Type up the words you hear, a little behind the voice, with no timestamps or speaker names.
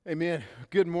Amen.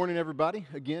 Good morning, everybody.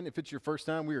 Again, if it's your first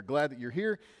time, we are glad that you're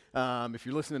here. If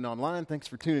you're listening online, thanks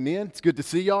for tuning in. It's good to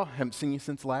see y'all. Haven't seen you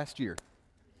since last year.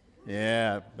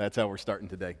 Yeah, that's how we're starting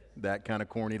today. That kind of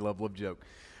corny level of joke.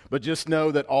 But just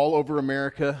know that all over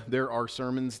America, there are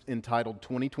sermons entitled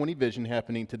 2020 Vision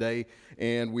happening today,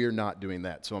 and we are not doing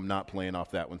that. So I'm not playing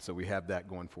off that one. So we have that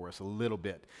going for us a little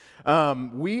bit.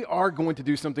 We are going to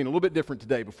do something a little bit different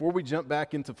today. Before we jump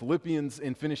back into Philippians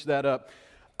and finish that up,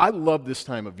 I love this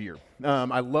time of year.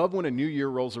 I love when a new year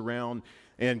rolls around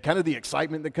and kind of the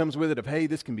excitement that comes with it of, hey,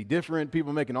 this can be different.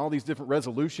 People making all these different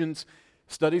resolutions.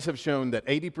 Studies have shown that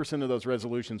 80% of those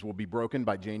resolutions will be broken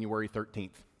by January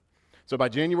 13th. So by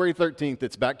January 13th,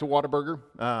 it's back to Whataburger.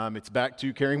 It's back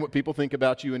to caring what people think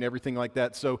about you and everything like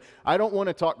that. So I don't want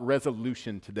to talk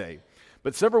resolution today.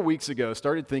 But several weeks ago, I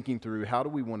started thinking through how do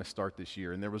we want to start this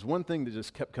year? And there was one thing that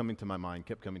just kept coming to my mind,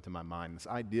 this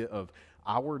idea of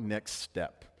our next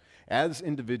step. As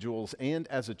individuals and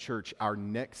as a church, our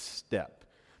next step.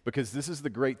 Because this is the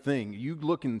great thing. You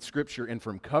look in Scripture, and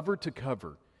from cover to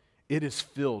cover, it is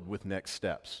filled with next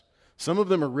steps. Some of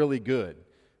them are really good.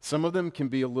 Some of them can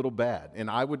be a little bad. And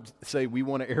I would say we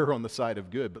want to err on the side of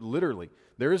good. But literally,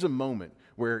 there is a moment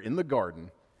where in the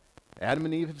garden, Adam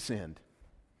and Eve have sinned,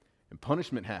 and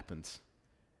punishment happens.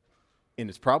 And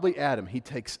it's probably Adam. He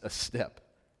takes a step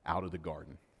out of the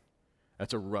garden.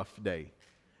 That's a rough day.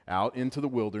 Out into the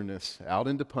wilderness, out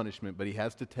into punishment, but he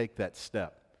has to take that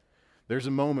step. There's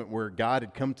a moment where God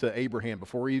had come to Abraham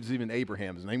before he was even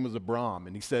Abraham. His name was Abram,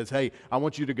 and he says, hey, I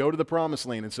want you to go to the promised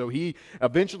land. And so he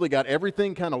eventually got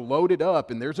everything kind of loaded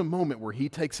up, and there's a moment where he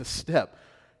takes a step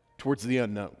towards the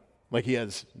unknown. Like he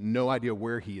has no idea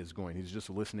where he is going. He's just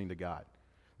listening to God.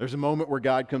 There's a moment where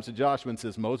God comes to Joshua and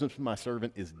says, Moses, my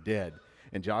servant, is dead.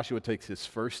 And Joshua takes his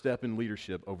first step in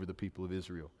leadership over the people of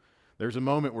Israel. There's a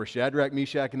moment where Shadrach,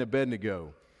 Meshach, and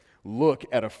Abednego look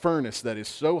at a furnace that is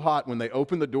so hot when they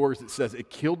open the doors, it says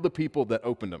it killed the people that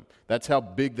opened them. That's how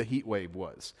big the heat wave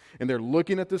was. And they're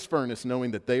looking at this furnace knowing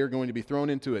that they are going to be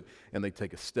thrown into it, and they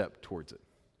take a step towards it.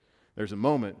 There's a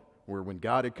moment where when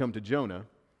God had come to Jonah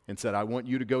and said, I want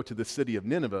you to go to the city of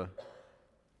Nineveh,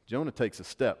 Jonah takes a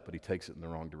step, but he takes it in the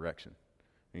wrong direction.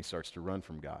 And he starts to run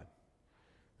from God.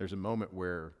 There's a moment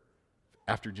where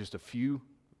after just a few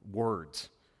words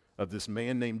of this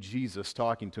man named Jesus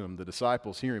talking to him, the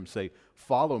disciples hear him say,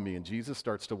 follow me, and Jesus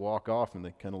starts to walk off, and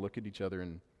they kind of look at each other,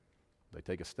 and they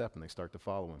take a step, and they start to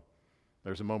follow him.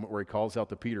 There's a moment where he calls out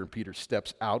to Peter, and Peter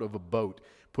steps out of a boat,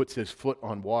 puts his foot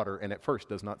on water, and at first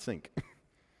does not sink.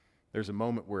 There's a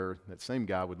moment where that same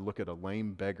guy would look at a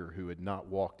lame beggar who had not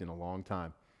walked in a long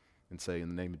time and say, in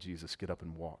the name of Jesus, get up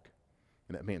and walk.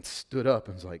 And that man stood up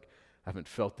and was like, I haven't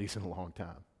felt these in a long time.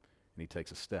 And he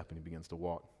takes a step, and he begins to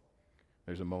walk.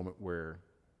 There's a moment where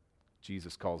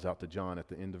Jesus calls out to John at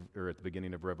the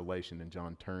beginning of Revelation, and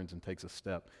John turns and takes a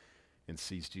step and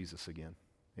sees Jesus again.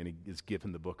 And he is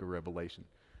given the book of Revelation.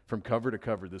 From cover to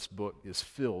cover, this book is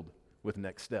filled with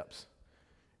next steps.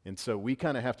 And so we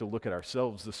kind of have to look at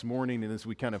ourselves this morning, and as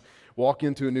we kind of walk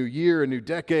into a new year, a new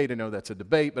decade, I know that's a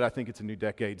debate, but I think it's a new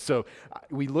decade. So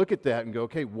we look at that and go,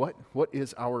 okay, what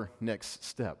is our next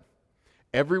step?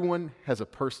 Everyone has a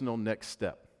personal next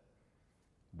step.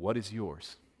 What is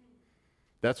yours?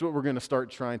 That's what we're going to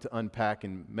start trying to unpack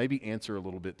and maybe answer a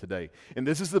little bit today. And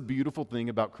this is the beautiful thing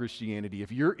about Christianity.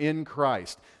 If you're in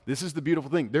Christ, this is the beautiful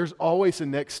thing. There's always a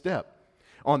next step.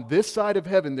 On this side of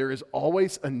heaven, there is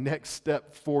always a next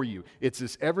step for you. It's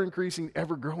this ever-increasing,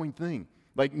 ever-growing thing.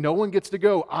 Like no one gets to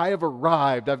go, I have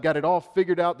arrived, I've got it all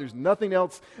figured out, there's nothing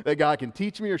else that God can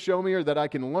teach me or show me or that I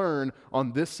can learn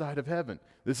on this side of heaven.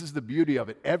 This is the beauty of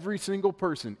it. Every single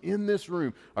person in this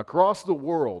room, across the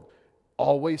world,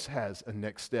 always has a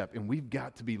next step, and we've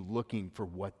got to be looking for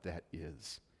what that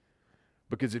is.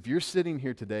 Because if you're sitting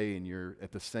here today and you're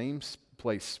at the same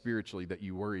place spiritually that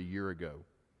you were a year ago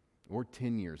or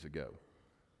 10 years ago,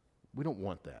 we don't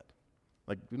want that.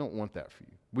 Like, we don't want that for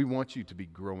you. We want you to be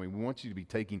growing. We want you to be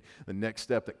taking the next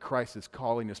step that Christ is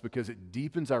calling us because it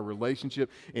deepens our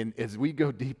relationship, and as we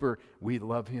go deeper, we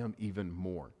love Him even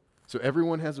more. So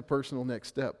everyone has a personal next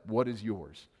step. What is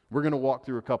yours? We're going to walk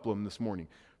through a couple of them this morning.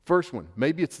 First one,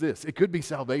 maybe it's this. It could be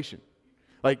salvation.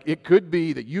 Like it could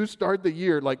be that you start the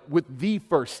year like with the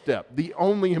first step, the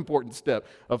only important step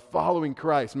of following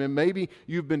Christ. Man, maybe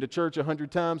you've been to church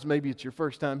 100 times. Maybe it's your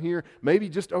first time here. Maybe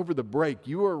just over the break,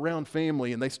 you were around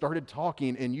family and they started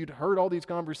talking and you'd heard all these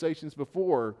conversations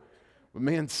before. But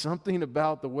man, something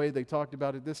about the way they talked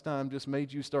about it this time just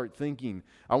made you start thinking.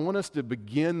 I want us to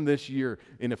begin this year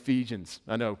in Ephesians.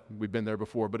 I know we've been there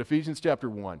before, but Ephesians chapter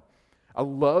 1. I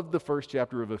love the first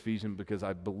chapter of Ephesians because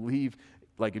I believe,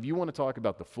 like if you want to talk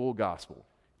about the full gospel,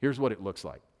 here's what it looks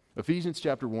like. Ephesians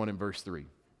chapter 1 and verse 3.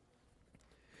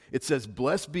 It says,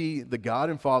 "Blessed be the God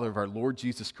and Father of our Lord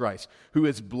Jesus Christ, who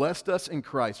has blessed us in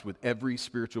Christ with every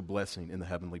spiritual blessing in the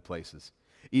heavenly places,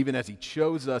 even as he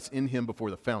chose us in him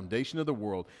before the foundation of the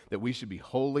world, that we should be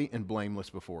holy and blameless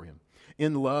before him.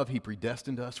 In love, he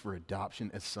predestined us for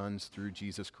adoption as sons through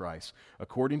Jesus Christ,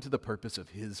 according to the purpose of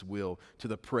his will, to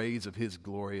the praise of his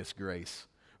glorious grace,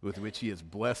 with which he has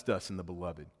blessed us in the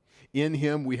beloved. In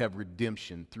him we have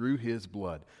redemption through his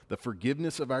blood, the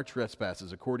forgiveness of our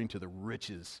trespasses according to the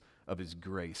riches of his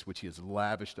grace, which he has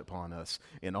lavished upon us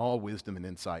in all wisdom and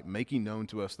insight, making known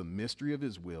to us the mystery of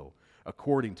his will,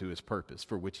 according to his purpose,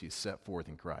 for which he is set forth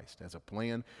in Christ, as a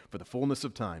plan for the fullness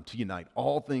of time, to unite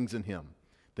all things in him,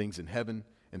 things in heaven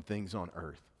and things on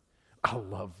earth." I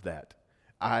love that.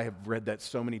 I have read that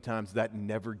so many times, that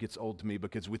never gets old to me,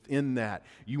 because within that,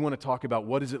 you want to talk about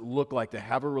what does it look like to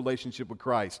have a relationship with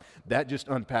Christ. That just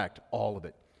unpacked all of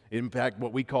it. It unpacked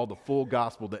what we call the full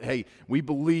gospel, that, hey, we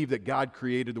believe that God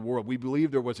created the world. We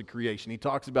believe there was a creation. He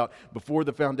talks about before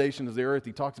the foundation of the earth.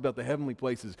 He talks about the heavenly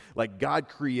places. Like, God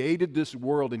created this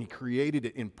world, and he created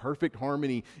it in perfect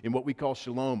harmony in what we call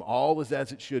shalom. All is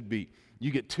as it should be. You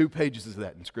get 2 pages of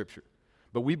that in Scripture.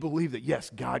 But we believe that,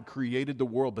 yes, God created the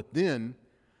world, but then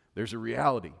there's a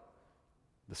reality.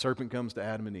 The serpent comes to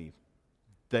Adam and Eve.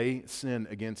 They sin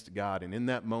against God, and in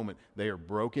that moment, they are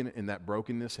broken, and that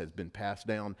brokenness has been passed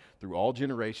down through all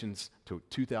generations to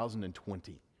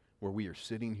 2020, where we are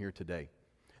sitting here today.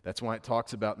 That's why it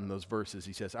talks about in those verses,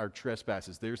 he says, our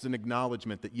trespasses. There's an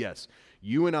acknowledgement that, yes,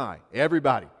 you and I,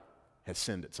 everybody, has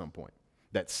sinned at some point.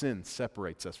 That sin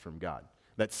separates us from God.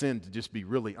 That sin, to just be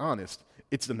really honest,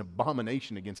 it's an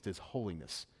abomination against his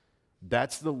holiness.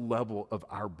 That's the level of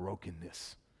our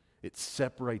brokenness. It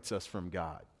separates us from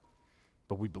God.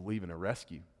 But we believe in a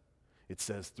rescue. It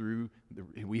says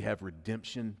we have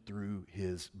redemption through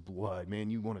his blood. Man,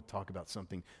 you want to talk about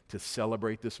something to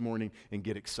celebrate this morning and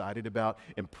get excited about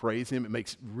and praise him. It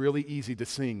makes it really easy to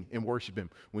sing and worship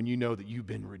him when you know that you've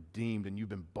been redeemed and you've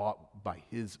been bought by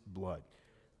his blood.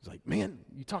 It's like, man,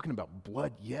 you talking about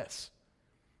blood? Yes.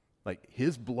 Like,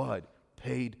 his blood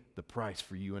paid the price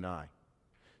for you and I.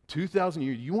 2,000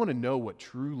 years, you want to know what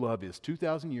true love is.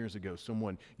 2,000 years ago,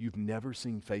 someone you've never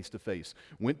seen face to face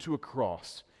went to a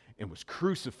cross and was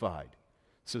crucified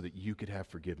so that you could have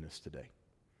forgiveness today.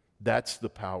 That's the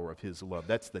power of his love.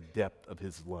 That's the depth of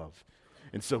his love.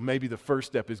 And so maybe the first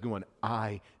step is going,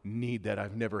 I need that.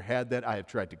 I've never had that. I have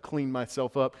tried to clean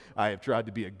myself up. I have tried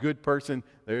to be a good person.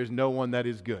 There is no one that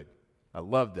is good. I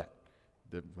love that.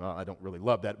 Well, I don't really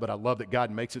love that, but I love that God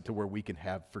makes it to where we can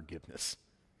have forgiveness.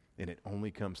 And it only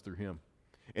comes through him.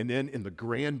 And then in the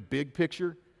grand big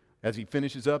picture, as he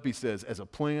finishes up, he says, as a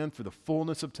plan for the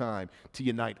fullness of time, to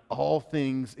unite all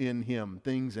things in him,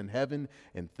 things in heaven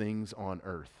and things on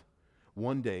earth.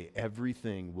 One day,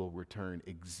 everything will return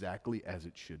exactly as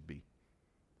it should be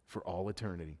for all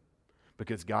eternity.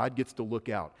 Because God gets to look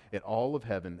out at all of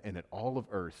heaven and at all of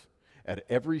earth, at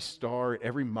every star, at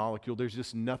every molecule. There's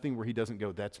just nothing where he doesn't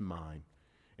go, that's mine.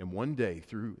 And one day,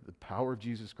 through the power of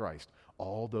Jesus Christ,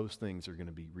 all those things are going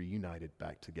to be reunited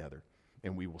back together.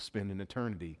 And we will spend an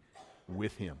eternity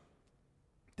with him.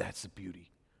 That's the beauty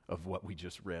of what we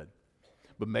just read.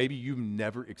 But maybe you've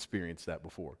never experienced that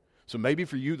before. So maybe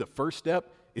for you, the first step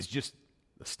is just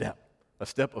a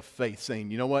step of faith,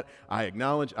 saying, you know what, I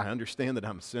acknowledge, I understand that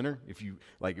I'm a sinner. If you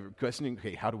like questioning,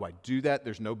 okay, how do I do that?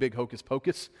 There's no big hocus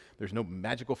pocus. There's no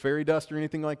magical fairy dust or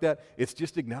anything like that. It's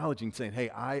just acknowledging, saying,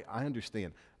 hey, I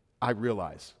understand. I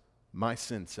realize my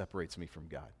sin separates me from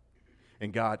God.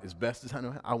 And God, as best as I know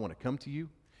how, I want to come to you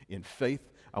in faith.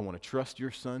 I want to trust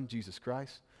your Son, Jesus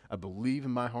Christ. I believe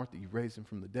in my heart that you raised him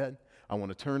from the dead. I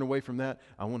want to turn away from that.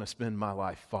 I want to spend my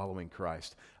life following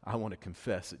Christ. I want to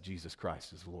confess that Jesus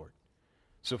Christ is Lord.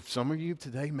 So for some of you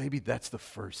today, maybe that's the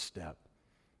first step.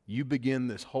 You begin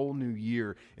this whole new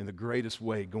year in the greatest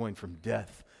way, going from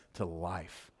death to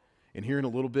life. And here in a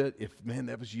little bit, if, man,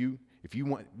 that was you, if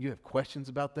you have questions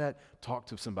about that, talk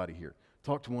to somebody here.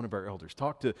 Talk to one of our elders.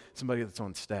 Talk to somebody that's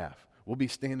on staff. We'll be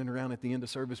standing around at the end of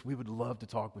service. We would love to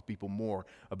talk with people more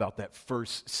about that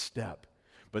first step.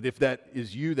 But if that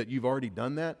is you, that you've already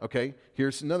done that, okay,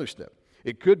 here's another step.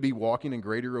 It could be walking in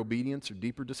greater obedience or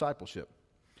deeper discipleship.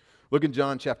 Look in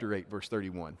John chapter 8, verse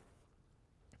 31.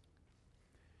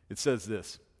 It says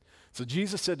this. So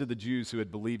Jesus said to the Jews who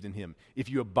had believed in him, if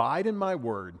you abide in my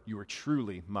word, you are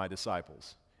truly my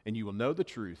disciples, and you will know the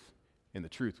truth, and the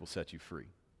truth will set you free.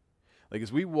 Like,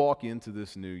 as we walk into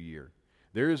this new year,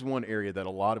 there is one area that a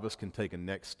lot of us can take a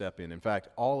next step in. In fact,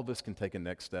 all of us can take a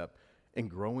next step in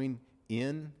growing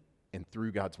in and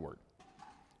through God's word.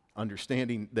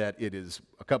 Understanding that it is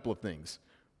a couple of things.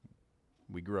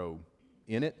 We grow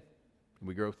in it, and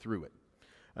we grow through it.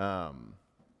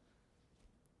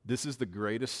 This is the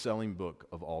greatest selling book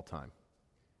of all time,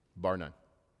 bar none.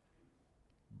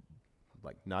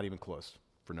 Like, not even close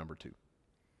for number 2.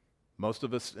 Most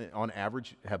of us, on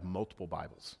average, have multiple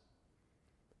Bibles.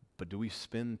 But do we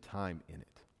spend time in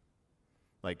it?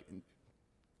 Like,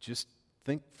 just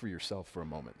think for yourself for a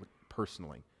moment,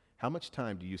 personally. How much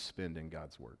time do you spend in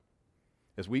God's Word?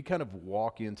 As we kind of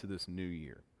walk into this new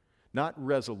year, not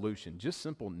resolution, just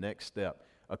simple next step,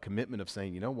 a commitment of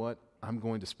saying, you know what, I'm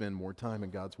going to spend more time in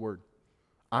God's Word.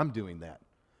 I'm doing that.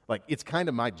 Like, it's kind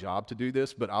of my job to do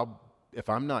this, but if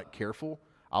I'm not careful,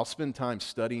 I'll spend time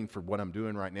studying for what I'm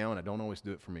doing right now, and I don't always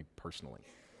do it for me personally.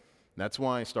 And that's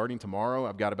why starting tomorrow,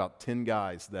 I've got about 10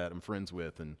 guys that I'm friends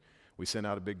with, and we sent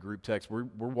out a big group text. We're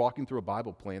walking through a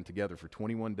Bible plan together for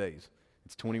 21 days.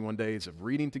 It's 21 days of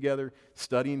reading together,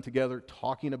 studying together,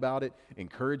 talking about it,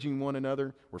 encouraging one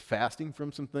another. We're fasting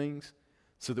from some things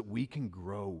so that we can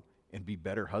grow and be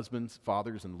better husbands,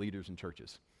 fathers, and leaders in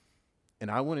churches. And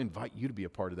I want to invite you to be a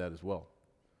part of that as well.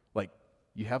 Like,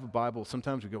 you have a Bible.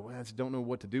 Sometimes we go, well, I just don't know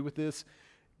what to do with this.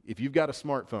 If you've got a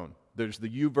smartphone, there's the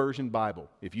YouVersion Bible.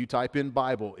 If you type in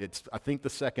Bible, it's, I think, the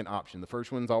second option. The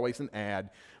first one's always an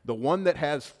ad. The one that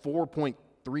has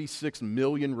 4.36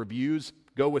 million reviews,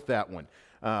 go with that one.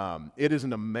 It is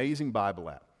an amazing Bible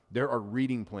app. There are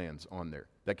reading plans on there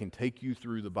that can take you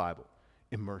through the Bible.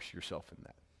 Immerse yourself in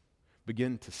that.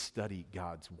 Begin to study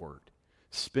God's Word.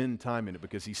 Spend time in it,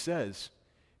 because He says,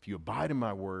 if you abide in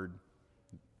my Word,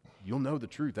 you'll know the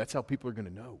truth. That's how people are going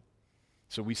to know.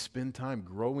 So we spend time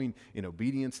growing in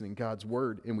obedience and in God's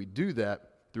Word, and we do that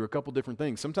through a couple different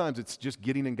things. Sometimes it's just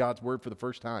getting in God's Word for the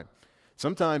first time.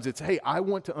 Sometimes it's, hey, I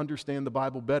want to understand the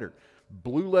Bible better.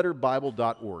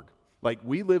 BlueLetterBible.org. Like,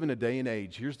 we live in a day and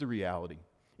age, here's the reality.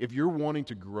 If you're wanting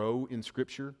to grow in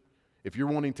Scripture, if you're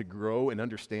wanting to grow and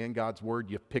understand God's Word,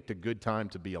 you've picked a good time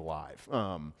to be alive.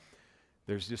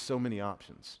 There's just so many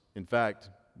options. In fact,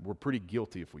 we're pretty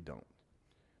guilty if we don't.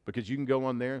 Because you can go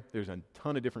on there, there's a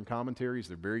ton of different commentaries.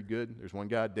 They're very good. There's one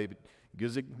guy, David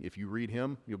Guzik. If you read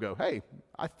him, you'll go, hey,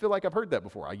 I feel like I've heard that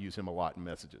before. I use him a lot in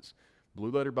messages.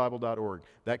 BlueLetterBible.org.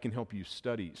 That can help you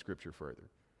study Scripture further.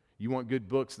 You want good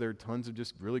books, there are tons of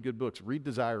just really good books. Read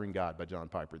Desiring God by John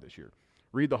Piper this year.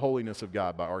 Read The Holiness of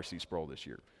God by R.C. Sproul this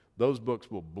year. Those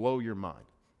books will blow your mind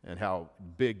and how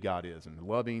big God is and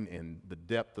loving and the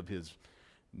depth of His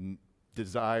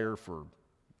desire for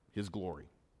His glory.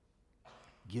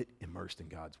 Get immersed in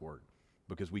God's Word,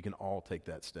 because we can all take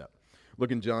that step.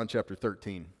 Look in John chapter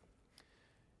 13.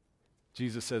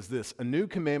 Jesus says this, "A new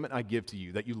commandment I give to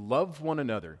you, that you love one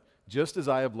another, just as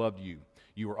I have loved you.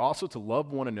 You are also to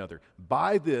love one another.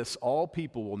 By this, all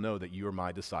people will know that you are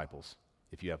my disciples,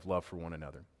 if you have love for one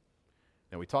another."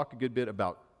 Now, we talk a good bit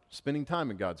about spending time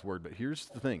in God's Word, but here's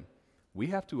the thing. We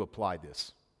have to apply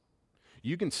this.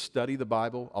 You can study the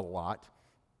Bible a lot,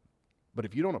 but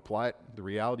if you don't apply it, the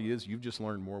reality is you've just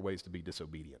learned more ways to be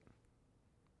disobedient.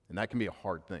 And that can be a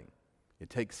hard thing. It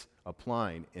takes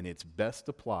applying, and it's best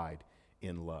applied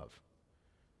in love.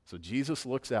 So Jesus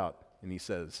looks out and He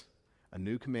says, "A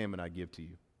new commandment I give to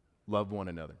you, love one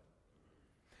another."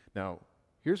 Now,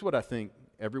 here's what I think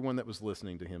everyone that was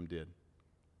listening to Him did.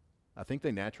 I think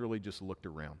they naturally just looked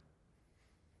around.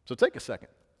 So take a second.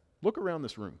 Look around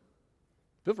this room.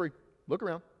 Feel free. Look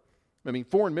around. I mean,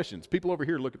 foreign missions. People over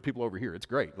here look at people over here. It's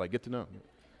great. Like, get to know.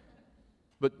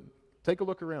 But take a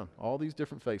look around. All these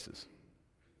different faces.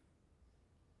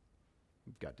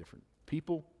 We've got different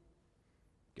people.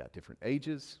 Got different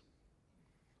ages.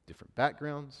 Different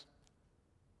backgrounds.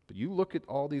 But you look at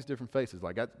all these different faces.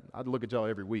 Like, I'd look at y'all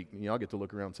every week. And y'all get to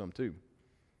look around some too.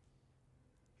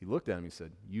 He looked at him and He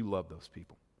said, "You love those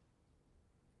people."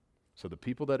 So the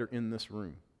people that are in this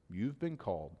room, you've been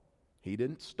called. He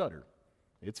didn't stutter.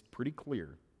 It's pretty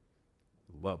clear.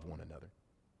 Love one another.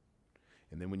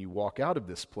 And then when you walk out of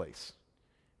this place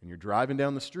and you're driving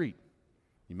down the street,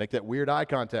 you make that weird eye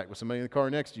contact with somebody in the car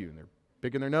next to you and they're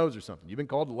picking their nose or something. You've been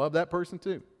called to love that person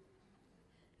too.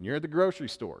 And you're at the grocery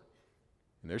store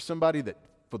and there's somebody that,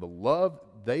 for the love,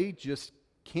 they just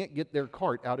can't get their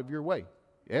cart out of your way.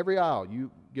 Every aisle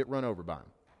you get run over by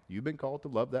them. You've been called to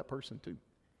love that person too.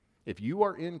 If you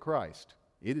are in Christ,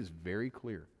 it is very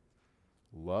clear.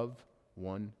 Love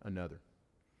one another.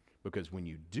 Because when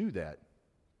you do that,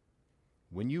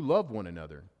 when you love one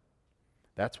another,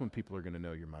 that's when people are going to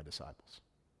know you're my disciples.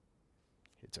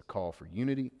 It's a call for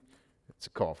unity. It's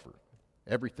a call for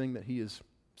everything that He has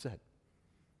said.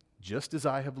 Just as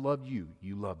I have loved you,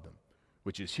 you love them,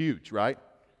 which is huge, right?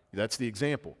 That's the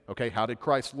example. Okay, how did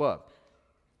Christ love?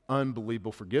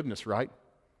 Unbelievable forgiveness, right?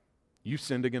 You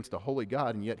sinned against a holy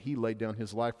God, and yet he laid down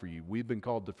his life for you. We've been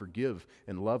called to forgive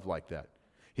and love like that.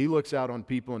 He looks out on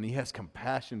people and he has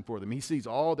compassion for them. He sees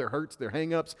all their hurts, their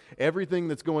hang-ups, everything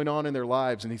that's going on in their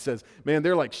lives, and he says, man,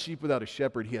 they're like sheep without a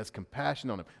shepherd. He has compassion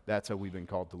on them. That's how we've been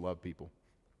called to love people.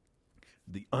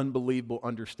 The unbelievable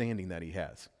understanding that he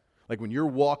has. Like when you're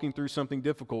walking through something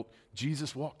difficult,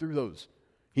 Jesus walked through those.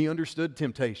 He understood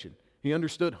temptation. He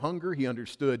understood hunger. He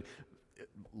understood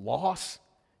loss.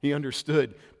 He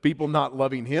understood people not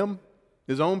loving him.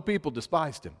 His own people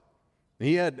despised him.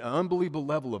 He had an unbelievable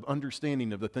level of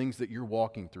understanding of the things that you're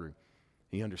walking through.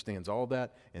 He understands all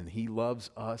that, and he loves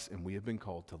us, and we have been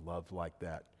called to love like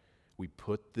that. We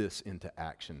put this into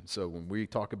action. So when we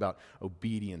talk about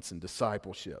obedience and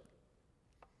discipleship,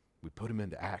 we put them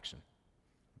into action.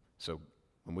 So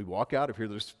when we walk out of here,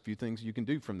 there's a few things you can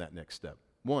do from that next step.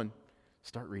 One,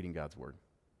 start reading God's Word.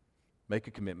 Make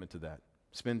a commitment to that.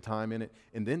 Spend time in it,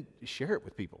 and then share it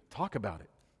with people. Talk about it.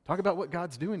 Talk about what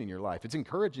God's doing in your life. It's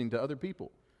encouraging to other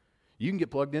people. You can get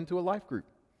plugged into a life group.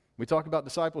 We talk about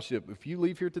discipleship. If you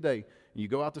leave here today and you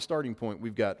go out to Starting Point,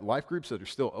 we've got life groups that are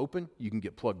still open. You can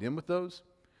get plugged in with those.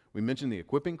 We mentioned the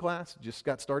equipping class. Just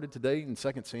got started today in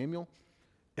 2 Samuel.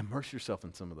 Immerse yourself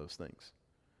in some of those things.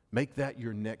 Make that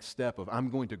your next step of I'm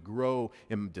going to grow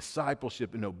in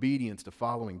discipleship and obedience to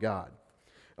following God.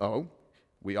 Oh,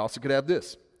 we also could have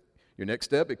this. Your next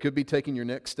step, it could be taking your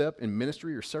next step in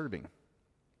ministry or serving.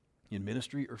 In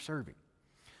ministry or serving.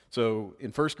 So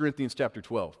in 1 Corinthians chapter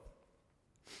 12.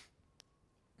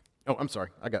 Oh, I'm sorry.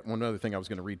 I got one other thing I was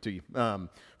going to read to you. 1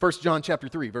 John chapter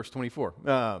 3, verse 24.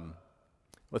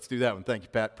 Let's do that one. Thank you,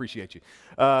 Pat. Appreciate you.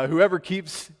 Whoever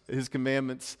keeps his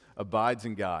commandments abides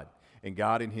in God, and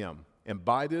God in him. And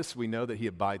by this we know that he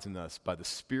abides in us, by the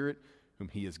Spirit whom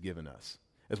he has given us.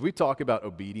 As we talk about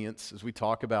obedience, as we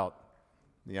talk about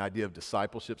the idea of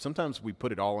discipleship, sometimes we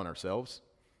put it all on ourselves.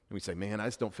 And we say, man, I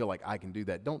just don't feel like I can do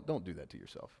that. Don't do that to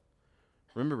yourself.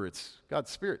 Remember, it's God's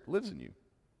Spirit lives in you.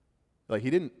 Like he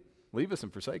didn't leave us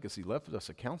and forsake us. He left us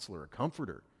a counselor, a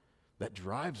comforter that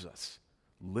drives us.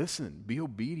 Listen, be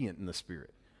obedient in the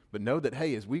Spirit. But know that,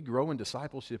 hey, as we grow in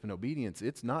discipleship and obedience,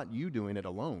 it's not you doing it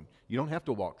alone. You don't have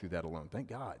to walk through that alone. Thank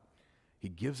God. He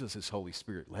gives us his Holy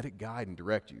Spirit. Let it guide and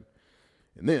direct you.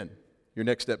 And then your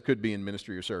next step could be in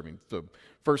ministry or serving. So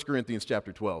 1 Corinthians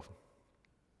chapter 12.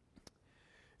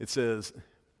 It says,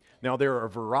 now there are a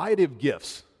variety of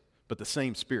gifts, but the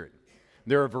same Spirit.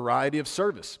 There are a variety of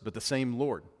service, but the same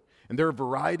Lord. And there are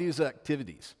varieties of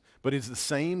activities, but it's the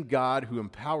same God who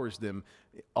empowers them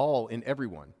all in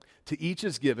everyone. To each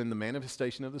is given the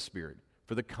manifestation of the Spirit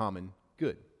for the common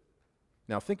good.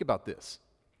 Now think about this.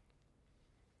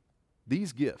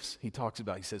 These gifts he talks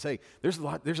about, he says, hey, there's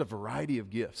a variety of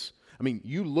gifts. I mean,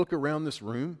 you look around this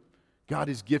room, God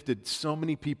has gifted so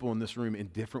many people in this room in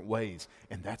different ways,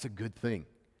 and that's a good thing,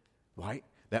 right?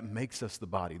 That makes us the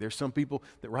body. There's some people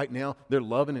that right now, they're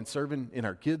loving and serving in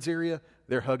our kids' area.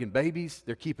 They're hugging babies.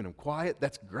 They're keeping them quiet.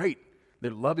 That's great.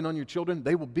 They're loving on your children.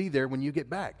 They will be there when you get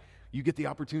back. You get the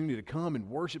opportunity to come and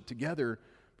worship together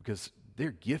because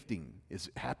their gifting is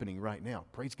happening right now.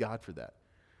 Praise God for that.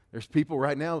 There's people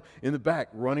right now in the back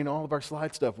running all of our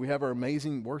slide stuff. We have our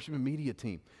amazing worship and media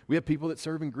team. We have people that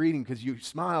serve in greeting because you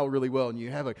smile really well and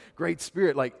you have a great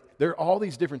spirit. Like, there are all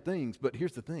these different things, but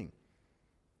here's the thing.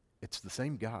 It's the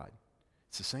same God.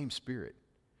 It's the same Spirit.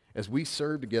 As we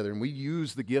serve together and we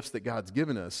use the gifts that God's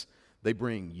given us, they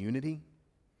bring unity,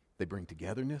 they bring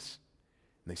togetherness,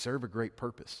 and they serve a great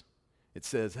purpose. It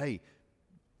says, hey,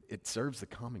 it serves the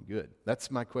common good. That's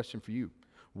my question for you.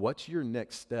 What's your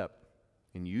next step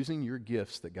in using your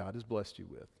gifts that God has blessed you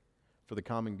with for the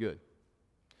common good?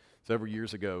 Several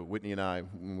years ago, Whitney and I,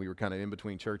 when we were kind of in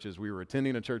between churches, we were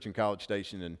attending a church in College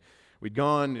Station, and we'd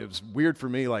gone. It was weird for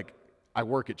me, like, I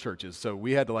work at churches, so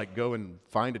we had to like go and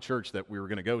find a church that we were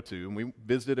going to go to, and we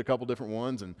visited a couple different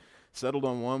ones and settled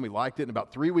on one. We liked it, and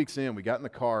about 3 weeks in, we got in the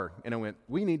car, and I went,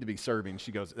 we need to be serving.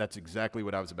 She goes, that's exactly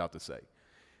what I was about to say.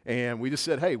 And we just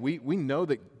said, hey, we know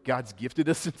that God's gifted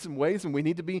us in some ways, and we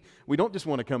don't just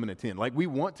want to come and attend. Like, we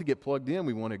want to get plugged in.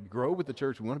 We want to grow with the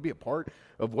church. We want to be a part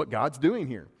of what God's doing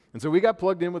here. And so we got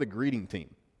plugged in with a greeting team.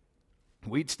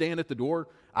 We'd stand at the door.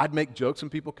 I'd make jokes when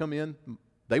people come in.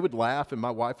 They would laugh, and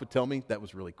my wife would tell me, that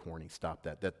was really corny. Stop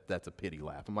that. That's a pity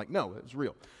laugh. I'm like, no, it was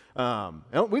real.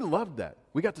 And we loved that.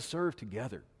 We got to serve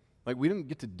together. Like, we didn't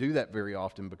get to do that very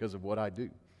often because of what I do.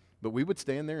 But we would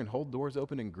stand there and hold doors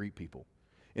open and greet people.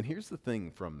 And here's the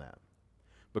thing from that.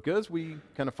 Because we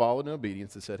kind of followed in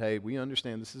obedience and said, hey, we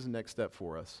understand this is the next step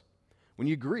for us. When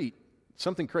you greet,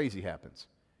 something crazy happens.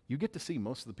 You get to see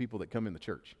most of the people that come in the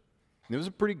church. And it was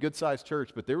a pretty good-sized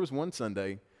church, but there was one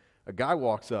Sunday, a guy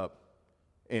walks up,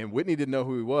 And Whitney didn't know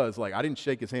who he was. Like, I didn't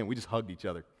shake his hand. We just hugged each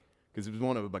other because he was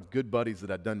one of my good buddies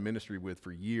that I'd done ministry with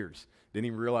for years. Didn't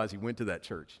even realize he went to that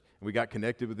church. And we got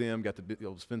connected with them, got to be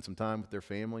able to spend some time with their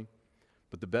family.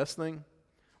 But the best thing,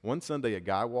 one Sunday a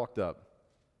guy walked up,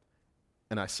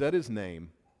 and I said his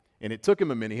name, and it took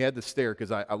him a minute. He had to stare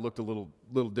because I looked a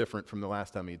little different from the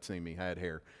last time he'd seen me. I had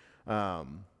hair.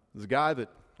 There's a guy that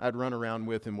I'd run around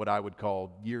with in what I would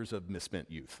call years of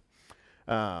misspent youth.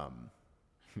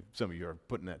 Some of you are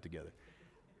putting that together.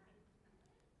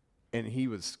 And he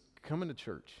was coming to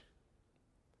church.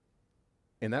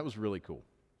 And that was really cool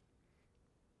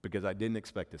because I didn't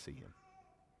expect to see him.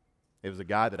 It was a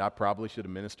guy that I probably should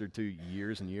have ministered to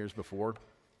years and years before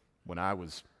when I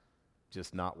was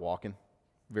just not walking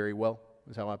very well,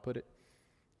 is how I put it.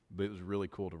 But it was really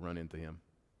cool to run into him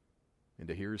and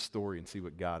to hear his story and see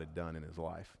what God had done in his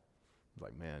life. I was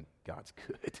like, man, God's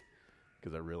good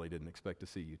because I really didn't expect to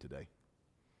see you today.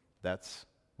 That's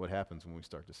what happens when we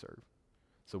start to serve.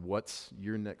 So what's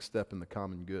your next step in the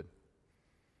common good?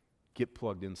 Get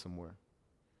plugged in somewhere.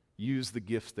 Use the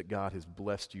gifts that God has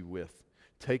blessed you with.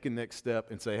 Take a next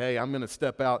step and say, hey, I'm going to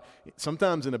step out,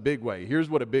 sometimes in a big way. Here's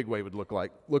what a big way would look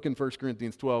like. Look in 1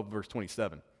 Corinthians 12, verse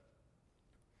 27.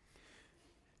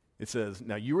 It says,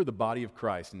 now you are the body of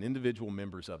Christ and individual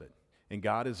members of it. And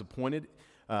God has appointed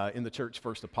in the church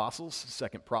first apostles,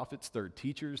 second prophets, third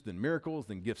teachers, then miracles,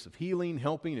 then gifts of healing,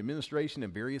 helping, administration,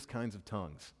 and various kinds of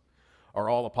tongues. Are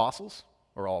all apostles?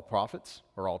 Are all prophets?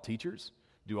 Are all teachers?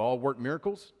 Do all work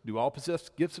miracles? Do all possess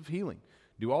gifts of healing?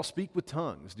 Do all speak with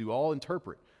tongues? Do all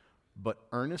interpret? But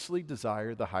earnestly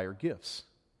desire the higher gifts,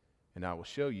 and I will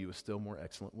show you a still more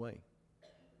excellent way.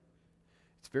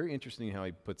 It's very interesting how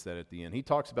he puts that at the end. He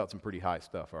talks about some pretty high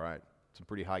stuff, all right? Some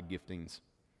pretty high giftings.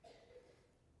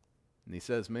 And he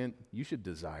says, man, you should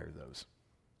desire those.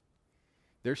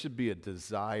 There should be a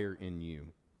desire in you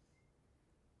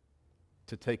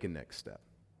to take a next step,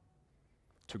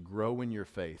 to grow in your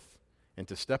faith, and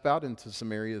to step out into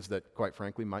some areas that, quite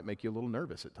frankly, might make you a little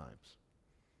nervous at times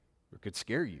or could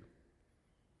scare you.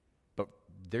 But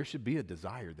there should be a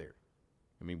desire there.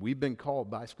 I mean, we've been called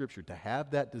by Scripture to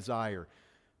have that desire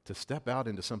to step out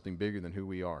into something bigger than who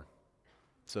we are.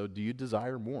 So do you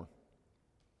desire more?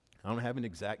 I don't have an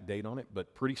exact date on it,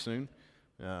 but pretty soon,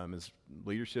 as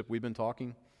leadership, we've been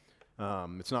talking.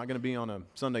 It's not going to be on a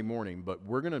Sunday morning, but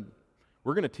we're going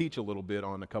to teach a little bit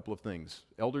on a couple of things,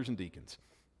 elders and deacons,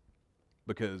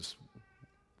 because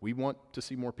we want to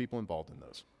see more people involved in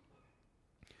those.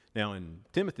 Now, in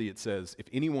Timothy, it says, if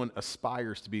anyone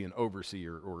aspires to be an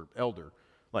overseer or elder,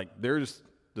 like there's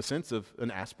the sense of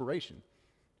an aspiration.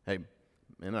 Hey,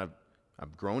 man,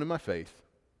 I've grown in my faith.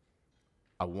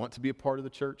 I want to be a part of the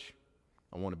church.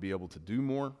 I want to be able to do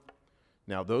more.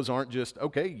 Now, those aren't just,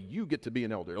 okay, you get to be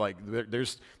an elder. Like,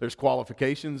 there's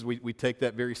qualifications. We take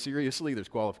that very seriously. There's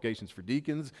qualifications for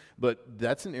deacons. But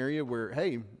that's an area where,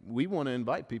 hey, we want to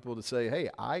invite people to say, hey,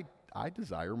 I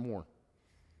desire more.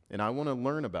 And I want to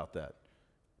learn about that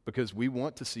because we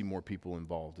want to see more people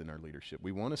involved in our leadership.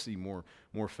 We want to see more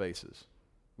faces.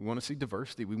 We want to see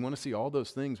diversity. We want to see all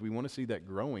those things. We want to see that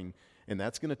growing. And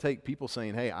that's going to take people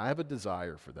saying, hey, I have a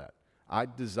desire for that. I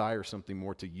desire something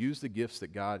more, to use the gifts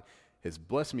that God has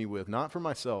blessed me with, not for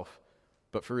myself,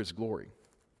 but for His glory.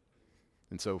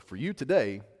 And so for you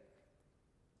today,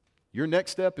 your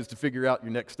next step is to figure out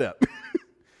your next step.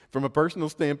 From a personal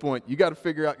standpoint, you got to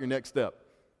figure out your next step.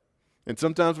 And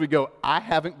sometimes we go, I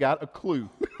haven't got a clue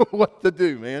what to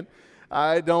do, man.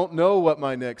 I don't know what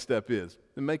my next step is.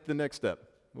 Then make the next step.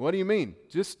 What do you mean?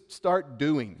 Just start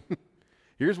doing.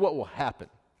 Here's what will happen.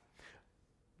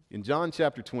 In John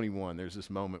chapter 21, there's this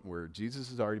moment where Jesus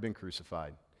has already been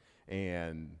crucified.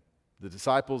 And the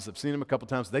disciples have seen him a couple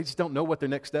times. They just don't know what their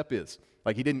next step is.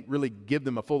 Like, he didn't really give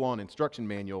them a full-on instruction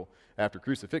manual after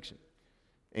crucifixion.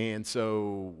 And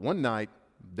so one night,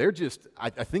 they're just, I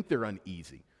think they're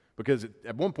uneasy. Because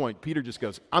at one point, Peter just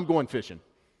goes, I'm going fishing.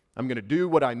 I'm going to do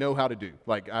what I know how to do.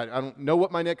 Like, I don't know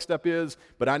what my next step is,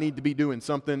 but I need to be doing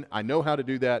something. I know how to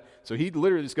do that. So he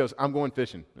literally just goes, I'm going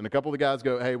fishing. And a couple of the guys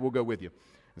go, hey, we'll go with you.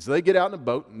 And so they get out in a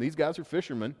boat, and these guys are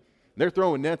fishermen. They're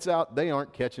throwing nets out. They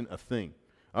aren't catching a thing.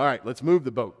 All right, let's move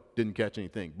the boat. Didn't catch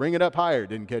anything. Bring it up higher.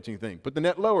 Didn't catch anything. Put the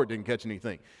net lower. Didn't catch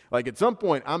anything. Like, at some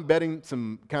point, I'm betting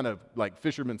some kind of like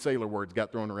fisherman sailor words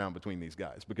got thrown around between these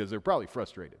guys because they're probably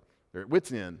frustrated. They're at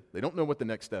wit's end. They don't know what the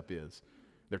next step is.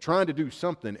 They're trying to do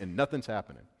something, and nothing's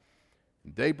happening.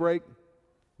 In daybreak,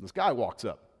 this guy walks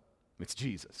up. It's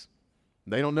Jesus.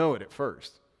 They don't know it at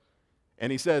first.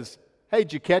 And he says, hey,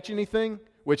 did you catch anything?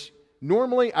 Which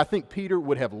normally I think Peter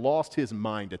would have lost his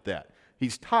mind at that.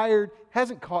 He's tired,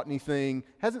 hasn't caught anything,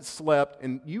 hasn't slept,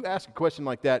 and you ask a question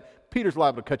like that, Peter's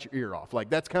liable to cut your ear off. Like,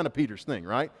 that's kind of Peter's thing,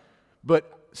 right?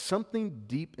 But something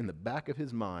deep in the back of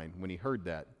his mind, when he heard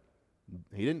that,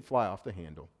 he didn't fly off the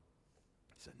handle.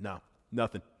 He said, no,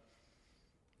 nothing.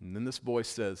 And then this voice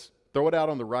says, throw it out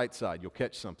on the right side. You'll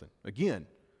catch something. Again,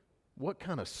 what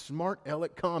kind of smart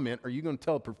aleck comment are you going to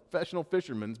tell a professional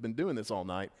fisherman who's been doing this all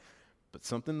night? But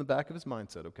something in the back of his mind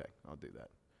said, okay, I'll do that.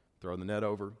 Throw the net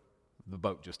over. The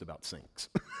boat just about sinks.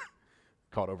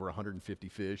 Caught over 150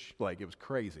 fish. Like, it was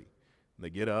crazy. And they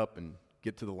get up and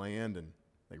get to the land, and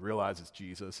they realize it's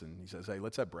Jesus, and he says, hey,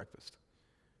 let's have breakfast.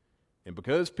 And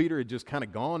because Peter had just kind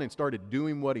of gone and started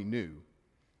doing what he knew,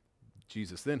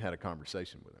 Jesus then had a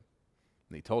conversation with him.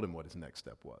 And he told him what his next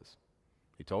step was.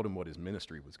 He told him what his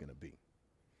ministry was going to be.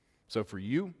 So for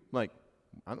you, like,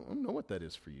 I don't know what that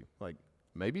is for you. Like,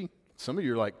 maybe some of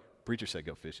you are like, preacher said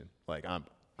go fishing. Like,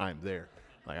 I'm there.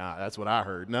 Like, that's what I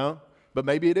heard. No, but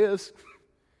maybe it is.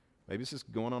 Maybe it's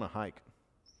just going on a hike.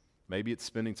 Maybe it's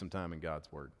spending some time in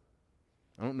God's Word.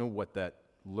 I don't know what that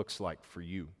looks like for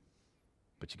you,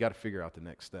 but you got to figure out the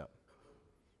next step,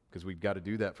 because we've got to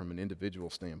do that from an individual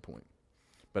standpoint.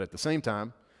 But at the same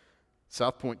time,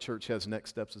 South Point Church has next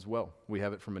steps as well. We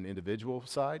have it from an individual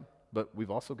side, but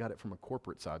we've also got it from a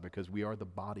corporate side, because we are the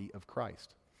body of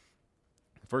Christ.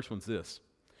 The first one's this.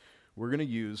 We're going to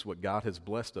use what God has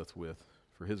blessed us with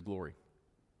for His glory.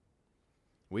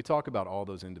 We talk about all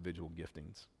those individual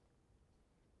giftings.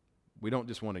 We don't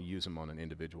just want to use them on an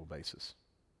individual basis.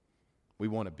 We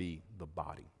want to be the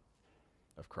body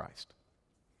of Christ.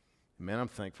 Man, I'm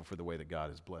thankful for the way that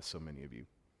God has blessed so many of you.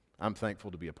 I'm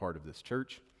thankful to be a part of this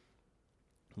church.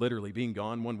 Literally being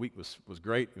gone 1 week was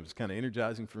great. It was kind of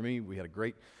energizing for me. We had a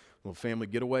great little family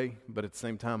getaway, but at the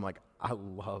same time, like, I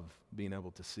love being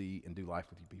able to see and do life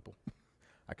with you people.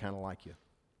 I kind of like you.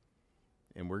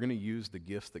 And we're going to use the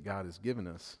gifts that God has given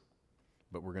us,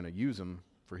 but we're going to use them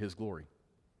for His glory.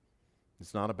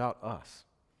 It's not about us.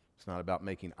 It's not about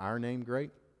making our name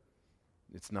great.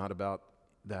 It's not about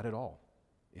that at all.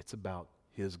 It's about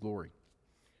His glory.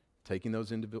 Taking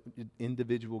those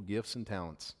individual gifts and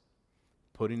talents,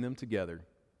 putting them together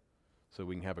so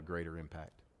we can have a greater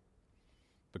impact.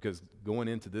 Because going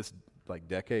into this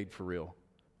decade for real,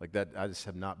 like that, I just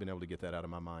have not been able to get that out of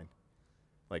my mind.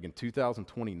 Like in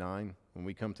 2029, when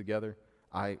we come together,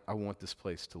 I want this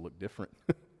place to look different.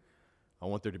 I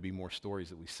want there to be more stories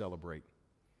that we celebrate.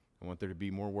 I want there to be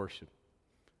more worship.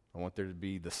 I want there to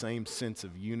be the same sense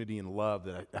of unity and love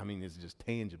that, is just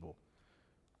tangible.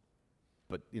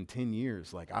 But in 10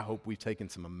 years, I hope we've taken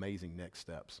some amazing next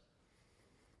steps.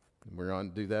 And we're going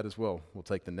to do that as well. We'll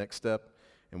take the next step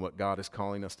in what God is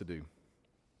calling us to do.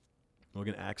 Look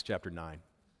at Acts chapter 9,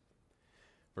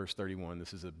 verse 31.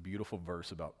 This is a beautiful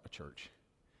verse about a church.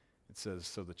 It says,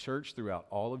 so the church throughout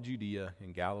all of Judea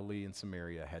and Galilee and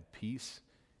Samaria had peace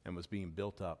and was being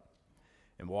built up.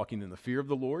 And walking in the fear of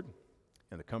the Lord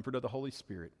and the comfort of the Holy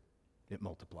Spirit, it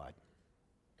multiplied.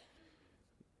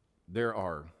 There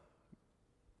are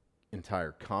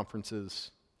entire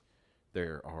conferences.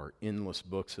 There are endless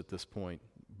books at this point,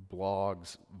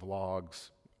 blogs, vlogs,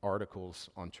 articles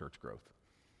on church growth.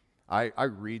 I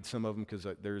read some of them because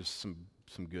there's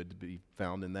some good to be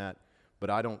found in that,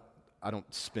 but I don't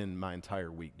spend my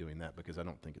entire week doing that because I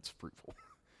don't think it's fruitful.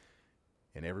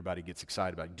 And everybody gets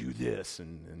excited about, do this,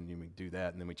 and we do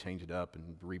that, and then we change it up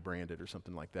and rebrand it or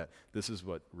something like that. This is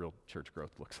what real church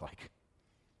growth looks like.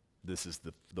 This is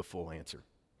the full answer.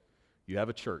 You have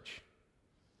a church,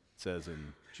 it says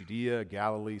in Judea,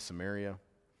 Galilee, Samaria,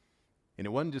 and it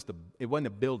wasn't a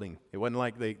building. It wasn't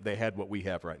like they had what we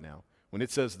have right now. When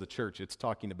it says the church, it's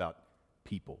talking about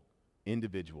people,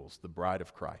 individuals, the bride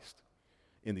of Christ,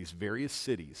 in these various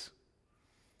cities.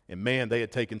 And man, they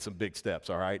had taken some big steps,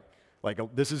 all right?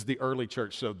 This is the early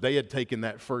church, so they had taken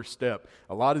that first step.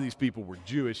 A lot of these people were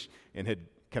Jewish and had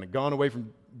kind of gone away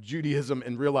from Judaism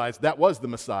and realized that was the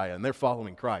Messiah, and they're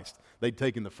following Christ. They'd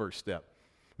taken the first step.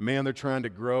 Man, they're trying to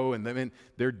grow, and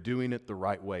they're doing it the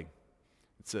right way.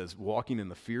 It says, walking in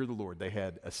the fear of the Lord. They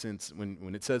had a sense,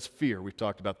 when it says fear, we've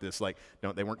talked about this,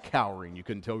 they weren't cowering. You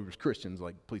couldn't tell we were Christians,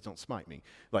 please don't smite me.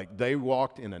 They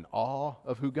walked in an awe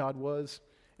of who God was,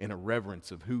 and a reverence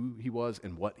of who He was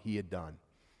and what He had done.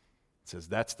 It says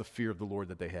that's the fear of the Lord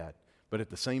that they had. But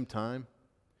at the same time,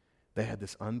 they had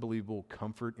this unbelievable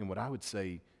comfort and what I would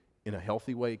say, in a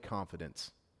healthy way,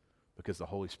 confidence, because the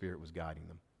Holy Spirit was guiding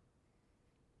them.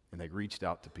 And they reached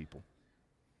out to people.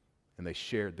 And they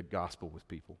shared the gospel with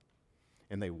people.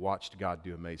 And they watched God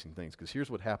do amazing things. Because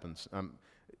here's what happens.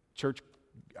 Church,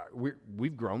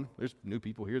 we've grown. There's new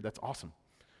people here. That's awesome.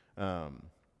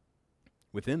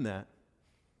 Within that,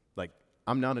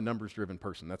 I'm not a numbers-driven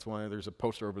person. That's why there's a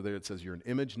poster over there that says you're an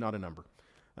image, not a number.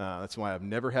 That's why I've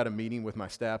never had a meeting with my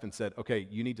staff and said, okay,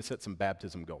 you need to set some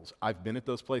baptism goals. I've been at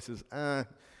those places.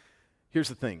 Here's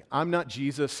the thing. I'm not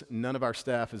Jesus. None of our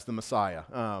staff is the Messiah.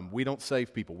 We don't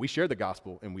save people. We share the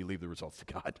gospel, and we leave the results to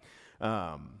God.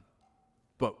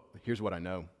 But here's what I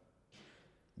know.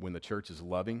 When the church is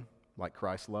loving like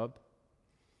Christ loved,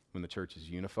 when the church is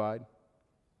unified,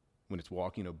 when it's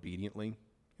walking obediently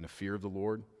in the fear of the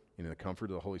Lord and in the comfort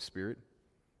of the Holy Spirit,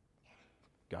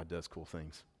 God does cool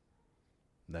things.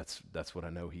 That's what I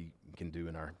know he can do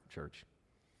in our church.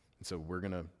 And so we're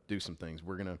going to do some things.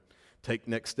 We're going to take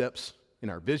next steps in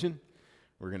our vision.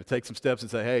 We're going to take some steps and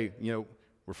say, hey,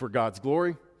 we're for God's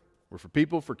glory. We're for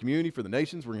people, for community, for the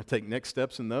nations. We're going to take next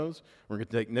steps in those. We're going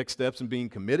to take next steps in being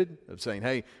committed, of saying,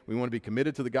 hey, we want to be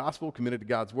committed to the gospel, committed to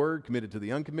God's word, committed to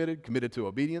the uncommitted, committed to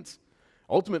obedience.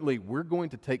 Ultimately, we're going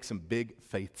to take some big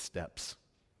faith steps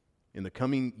in the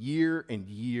coming year and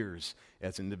years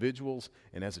as individuals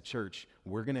and as a church.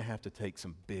 We're going to have to take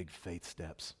some big faith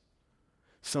steps.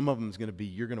 Some of them is going to be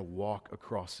you're going to walk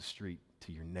across the street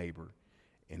to your neighbor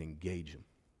and engage him.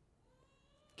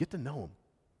 Get to know him.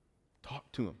 Talk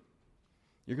to him.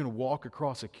 You're going to walk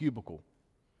across a cubicle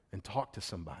and talk to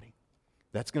somebody.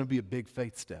 That's going to be a big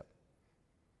faith step.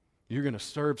 You're going to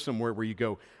serve somewhere where you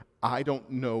go, I don't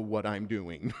know what I'm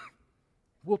doing.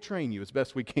 We'll train you as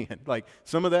best we can. Like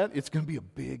some of that, it's going to be a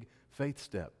big faith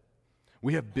step.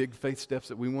 We have big faith steps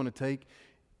that we want to take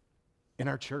in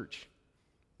our church.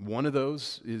 One of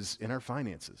those is in our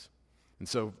finances. And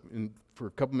so for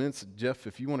a couple minutes, Jeff,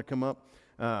 if you want to come up.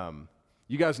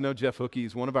 You guys know Jeff Hookey.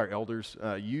 He's one of our elders.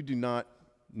 You do not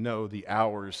know the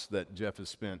hours that Jeff has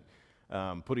spent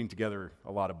putting together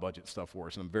a lot of budget stuff for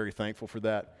us, and I'm very thankful for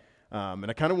that. And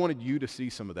I kind of wanted you to see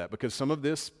some of that because some of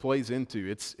this plays into,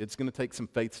 it's going to take some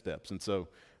faith steps. And so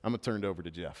I'm going to turn it over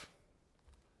to Jeff.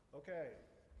 Okay.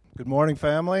 Good morning,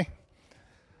 family.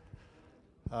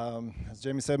 As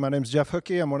Jamie said, my name is Jeff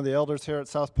Hookey. I'm one of the elders here at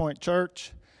South Point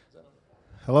Church.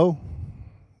 Hello?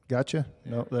 Gotcha?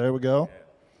 No, there we go.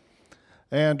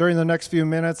 And during the next few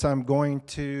minutes, I'm going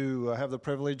to have the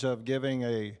privilege of giving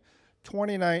a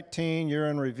 2019 year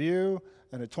in review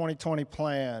and a 2020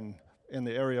 plan in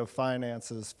the area of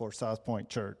finances for South Point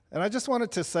Church. And I just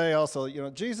wanted to say also,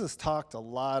 Jesus talked a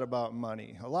lot about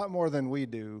money, a lot more than we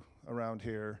do around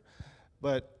here.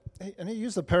 And he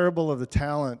used the parable of the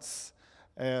talents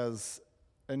and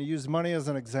he used money as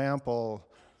an example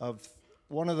of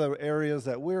one of the areas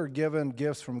that we're given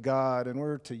gifts from God, and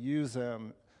we're to use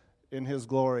them in his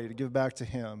glory, to give back to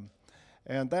him.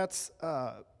 And that's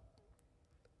a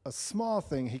small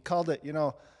thing. He called it,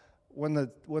 when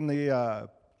the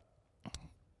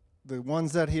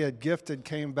ones that he had gifted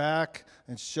came back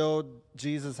and showed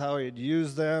Jesus how he had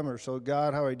used them, or showed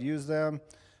God how he'd used them,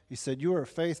 he said, you are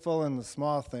faithful in the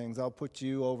small things, I'll put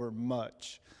you over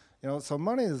much. So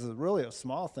money is really a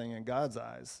small thing in God's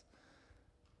eyes.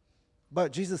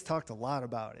 But Jesus talked a lot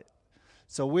about it.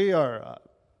 So we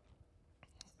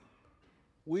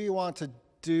want to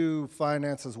do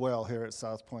finance well here at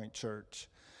South Point Church.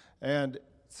 And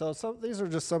so these are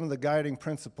just some of the guiding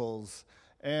principles.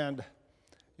 And,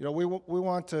 we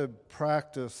want to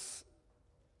practice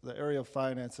the area of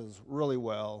finances really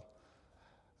well.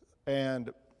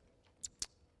 And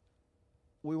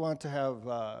we want to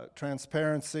have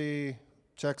transparency,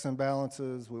 checks and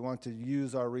balances. We want to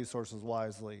use our resources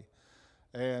wisely.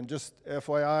 And just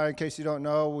FYI, in case you don't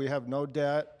know, we have no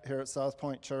debt here at South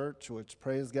Point Church, which,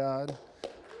 praise God,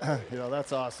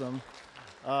 that's awesome.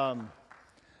 And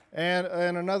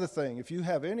another thing, if you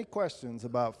have any questions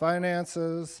about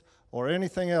finances or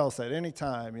anything else at any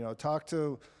time, talk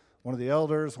to one of the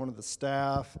elders, one of the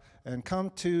staff, and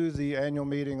come to the annual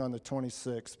meeting on the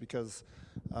 26th because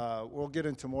we'll get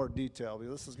into more detail.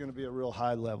 Because this is going to be a real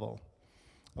high level.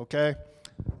 Okay?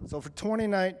 So for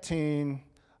 2019,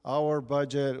 our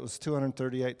budget was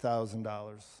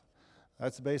 $238,000.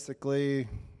 That's basically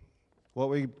what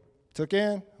we took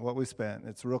in, what we spent.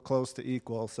 It's real close to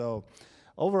equal. So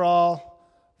overall,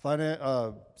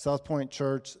 South Point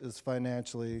Church is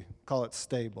financially, call it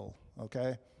stable,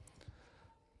 okay?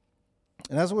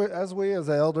 And as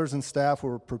elders and staff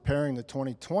were preparing the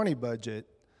 2020 budget,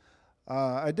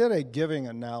 I did a giving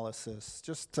analysis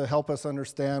just to help us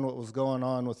understand what was going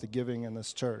on with the giving in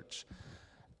this church.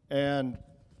 And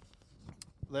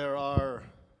there are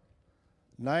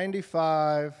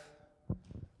 95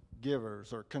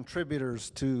 givers or contributors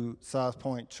to South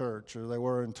Point Church, or they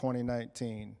were in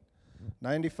 2019.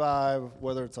 95,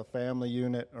 whether it's a family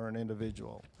unit or an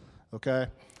individual, okay?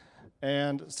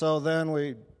 And so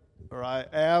then I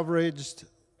averaged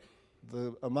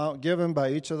the amount given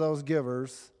by each of those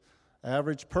givers,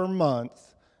 averaged per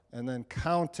month, and then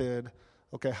counted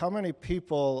okay, how many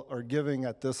people are giving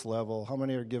at this level? How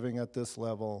many are giving at this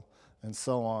level? And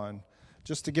so on,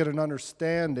 just to get an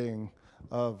understanding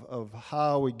of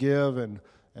how we give and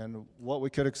what we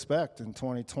could expect in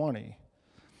 2020.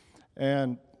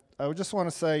 And I would just want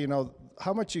to say,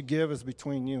 how much you give is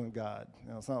between you and God.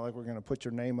 It's not like we're going to put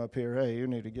your name up here, hey, you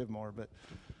need to give more, but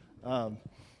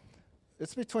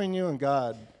it's between you and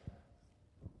God.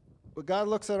 But God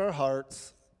looks at our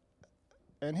hearts,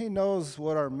 and he knows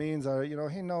what our means are.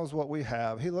 He knows what we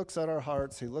have. He looks at our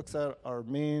hearts. He looks at our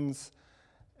means,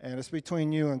 and it's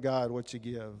between you and God what you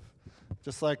give.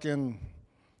 Just like in,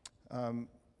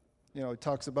 he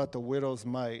talks about the widow's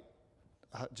mite,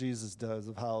 Jesus does,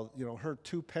 of how, her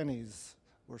 2 pennies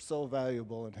were so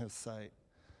valuable in his sight.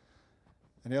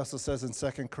 And he also says in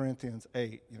 2 Corinthians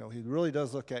 8, he really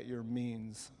does look at your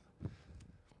means.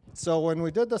 So when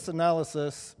we did this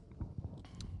analysis,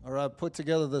 or I put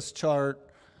together this chart,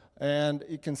 and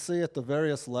you can see at the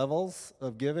various levels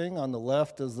of giving. On the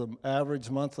left is the average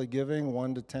monthly giving,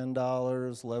 $1 to $10,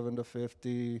 $11 to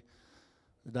 $50,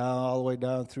 down all the way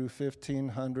down through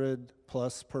 $1,500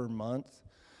 plus per month.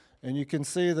 And you can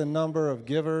see the number of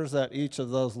givers at each of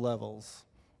those levels.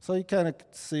 So you kind of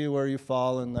see where you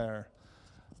fall in there.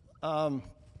 Again,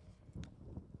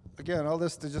 all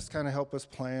this to just kind of help us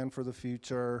plan for the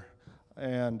future.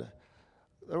 And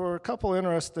there were a couple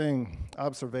interesting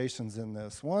observations in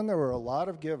this. One, there were a lot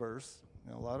of givers,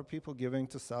 a lot of people giving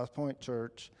to South Point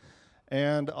Church.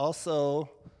 And also,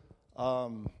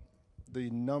 the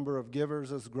number of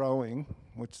givers is growing,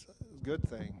 which is a good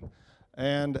thing.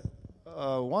 And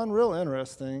one real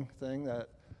interesting thing, that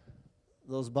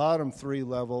those bottom 3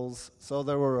 levels, so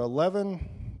there were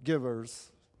 11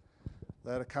 givers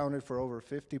that accounted for over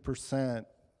 50%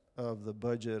 of the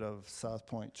budget of South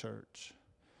Point Church.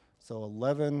 So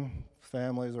 11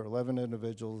 families or 11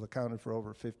 individuals accounted for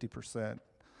over 50%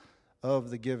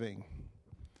 of the giving.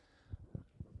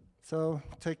 So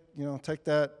take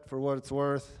that for what it's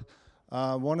worth.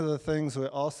 One of the things that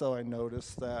also I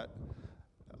noticed, that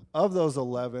of those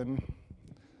 11,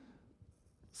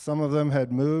 some of them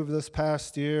had moved this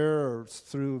past year or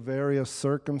through various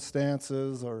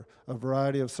circumstances or a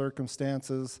variety of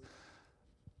circumstances.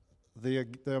 The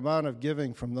amount of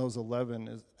giving from those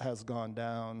 11 has gone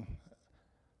down,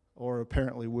 or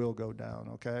apparently will go down,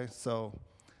 okay? So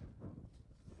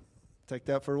take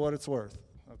that for what it's worth,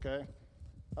 okay?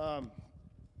 The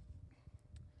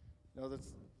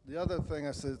other thing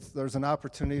I said, there's an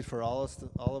opportunity for all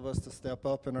of us to step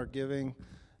up in our giving,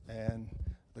 and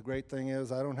the great thing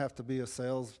is I don't have to be a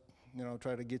sales,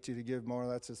 try to get you to give more.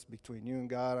 That's just between you and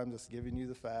God. I'm just giving you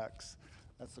the facts.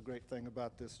 That's the great thing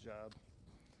about this job.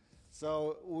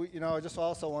 So, I just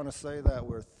also want to say that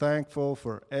we're thankful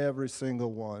for every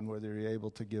single one, whether you're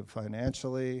able to give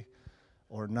financially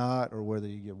or not, or whether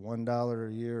you give $1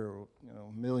 a year or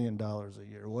 $1 million a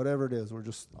year, whatever it is. We're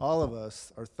just, all of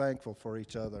us are thankful for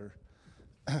each other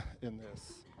in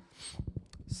this.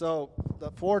 So,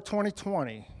 for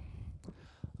 2020,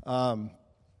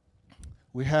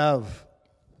 we have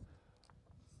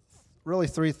really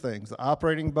 3 things. The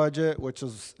operating budget, which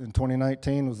is in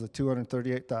 2019 was the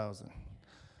 $238,000.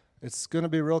 It's going to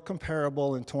be real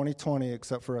comparable in 2020,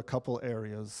 except for a couple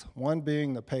areas. One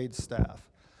being the paid staff.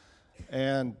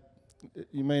 And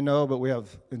you may know, but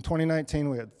in 2019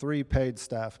 we had 3 paid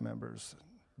staff members: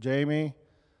 Jamie,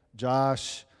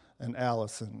 Josh, and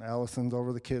Allison. Allison's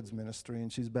over the kids ministry,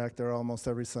 and she's back there almost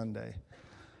every Sunday.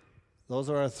 Those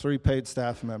are our 3 paid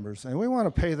staff members, and we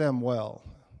want to pay them well.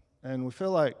 And we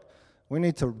feel like we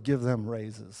need to give them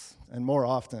raises, and more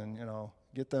often,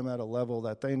 get them at a level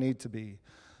that they need to be.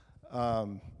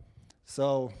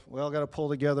 So we all got to pull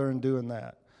together in doing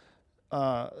that.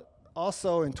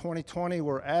 Also, in 2020,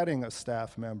 we're adding a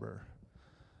staff member.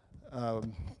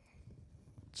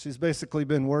 She's basically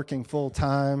been working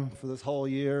full-time for this whole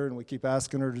year, and we keep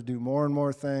asking her to do more and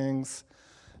more things.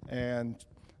 And,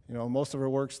 most of her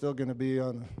work's still going to be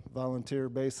on a volunteer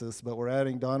basis, but we're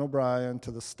adding Dawn O'Brien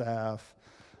to the staff.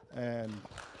 And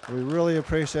we really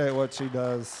appreciate what she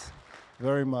does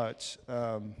very much.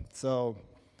 So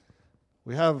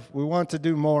we want to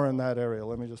do more in that area.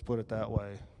 Let me just put it that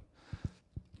way.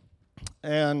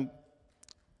 And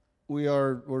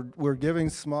we're giving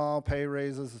small pay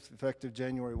raises effective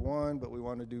January 1, but we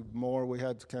want to do more. We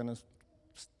had to kind of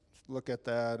look at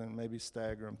that and maybe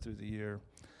stagger them through the year.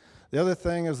 The other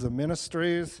thing is the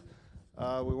ministries.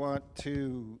 We want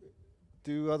to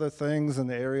do other things in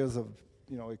the areas of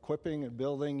equipping and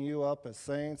building you up as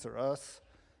saints, or us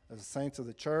as saints of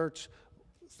the church.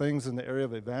 Things in the area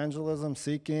of evangelism,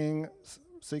 seeking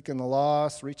the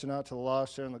lost, reaching out to the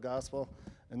lost, sharing the gospel.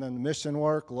 And then mission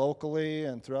work locally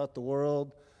and throughout the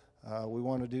world. We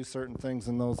want to do certain things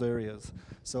in those areas.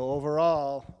 So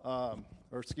overall,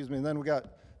 and then we got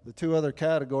the two other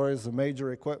categories, the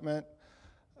major equipment.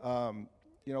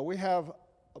 We have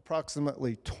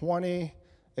approximately 20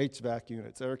 HVAC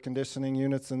units, air conditioning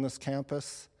units in this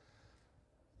campus,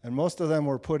 and most of them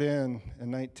were put in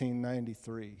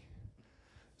 1993.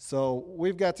 So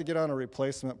we've got to get on a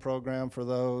replacement program for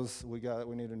those. We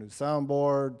need a new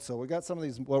soundboard. So we got some of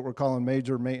these what we're calling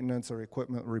major maintenance or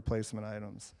equipment replacement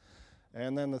items.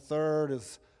 And then the third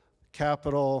is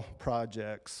capital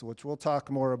projects, which we'll talk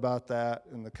more about that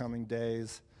in the coming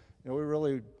days. We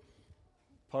really,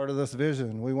 part of this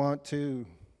vision, we want to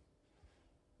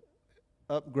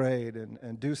upgrade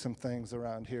and do some things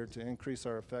around here to increase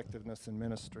our effectiveness in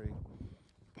ministry.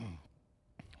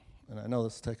 And I know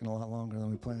this is taking a lot longer than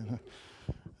we planned.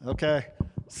 Okay,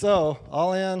 so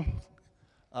all in,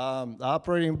 the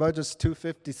operating budget's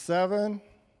 $257,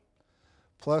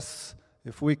 plus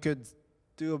if we could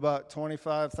do about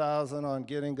 $25,000 on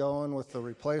getting going with the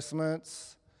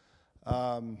replacements,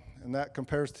 and that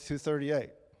compares to $238.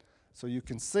 So you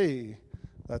can see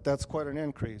that that's quite an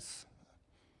increase.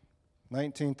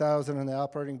 $19,000 in the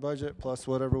operating budget, plus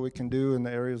whatever we can do in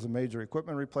the areas of major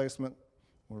equipment replacement.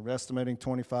 We're estimating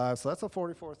 $25,000, so that's a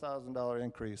 $44,000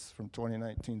 increase from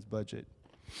 2019's budget.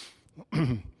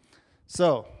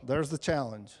 So there's the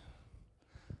challenge.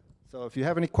 So if you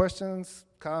have any questions,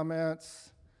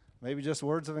 comments, maybe just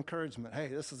words of encouragement, hey,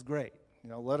 this is great,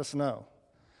 let us know.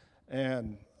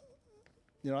 And,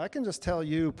 I can just tell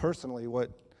you personally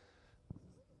what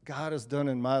God has done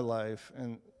in my life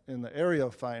and in the area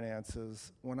of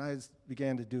finances when I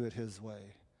began to do it His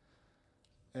way.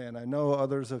 And I know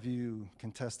others of you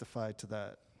can testify to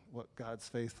that, what God's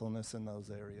faithfulness in those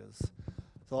areas.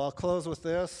 So I'll close with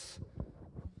this.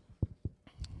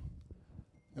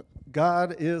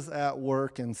 God is at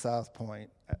work in South Point.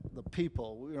 The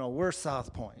people, we're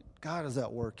South Point. God is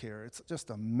at work here. It's just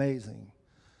amazing.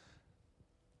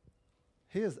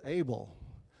 He is able.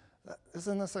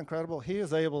 Isn't this incredible? He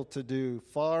is able to do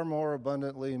far more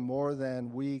abundantly, more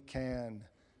than we can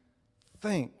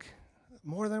think.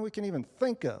 More than we can even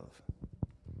think of.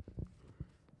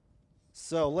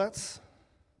 So let's,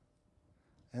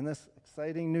 in this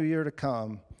exciting new year to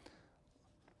come,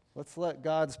 let's let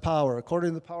God's power,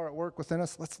 according to the power at work within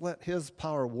us, let's let His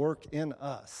power work in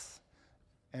us.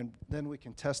 And then we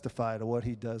can testify to what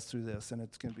He does through this, and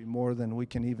it's going to be more than we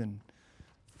can even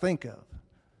think of.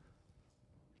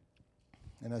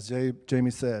 And as Jamie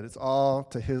said, it's all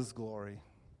to His glory.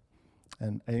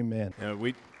 And amen.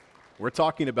 We're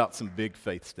talking about some big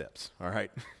faith steps, all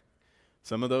right?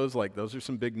 Some of those, those are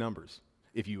some big numbers.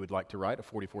 If you would like to write a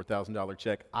 $44,000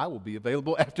 check, I will be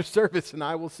available after service and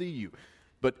I will see you.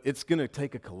 But it's going to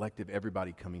take a collective,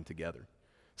 everybody coming together.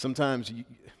 Sometimes,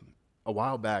 a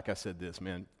while back I said this,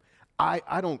 man,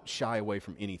 I don't shy away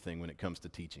from anything when it comes to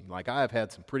teaching. I have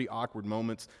had some pretty awkward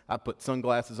moments. I put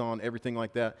sunglasses on, everything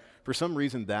like that. For some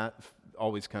reason, that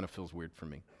always kind of feels weird for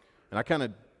me. And I kind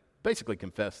of basically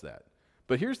confess that.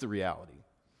 But here's the reality.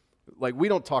 We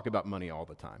don't talk about money all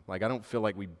the time. I don't feel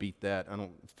like we beat that.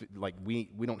 We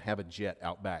don't have a jet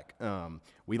out back.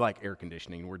 We like air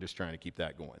conditioning, and we're just trying to keep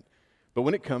that going. But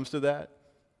when it comes to that,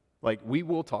 we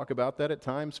will talk about that at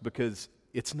times because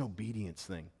it's an obedience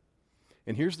thing.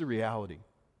 And here's the reality.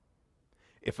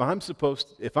 If I'm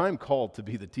called to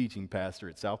be the teaching pastor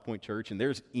at South Point Church, and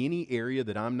there's any area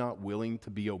that I'm not willing to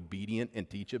be obedient and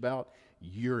teach about,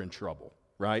 you're in trouble,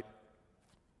 right?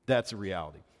 That's a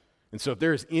reality. And so if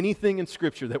there's anything in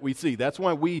Scripture that we see, that's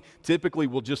why we typically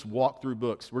will just walk through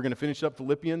books. We're going to finish up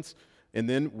Philippians, and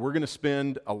then we're going to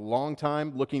spend a long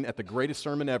time looking at the greatest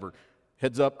sermon ever.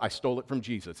 Heads up, I stole it from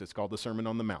Jesus. It's called the Sermon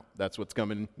on the Mount. That's what's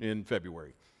coming in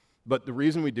February. But the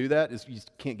reason we do that is you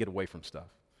just can't get away from stuff.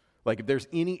 If there's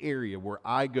any area where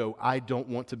I go, I don't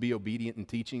want to be obedient in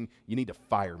teaching, you need to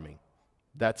fire me.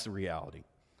 That's the reality.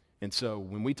 And so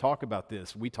when we talk about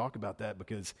this, we talk about that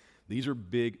because these are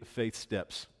big faith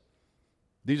steps.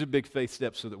 These are big faith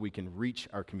steps so that we can reach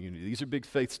our community. These are big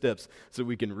faith steps so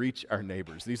we can reach our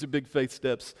neighbors. These are big faith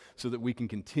steps so that we can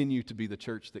continue to be the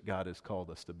church that God has called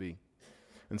us to be.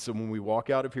 And so when we walk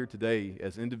out of here today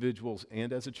as individuals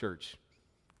and as a church,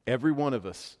 every one of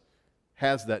us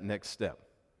has that next step.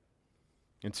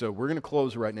 And so we're going to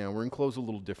close right now. We're going to close a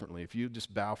little differently. If you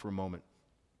just bow for a moment.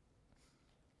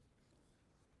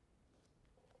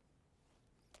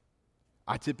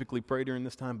 I typically pray during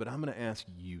this time, but I'm going to ask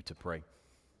you to pray.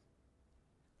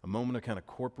 A moment of kind of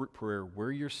corporate prayer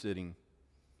where you're sitting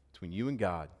between you and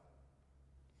God.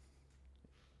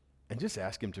 And just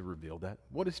ask Him to reveal that.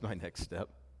 What is my next step?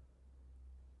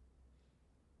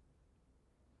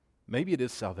 Maybe it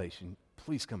is salvation.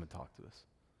 Please come and talk to us.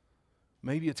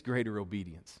 Maybe it's greater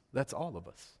obedience. That's all of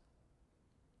us.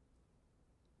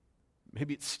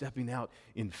 Maybe it's stepping out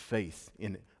in faith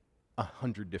in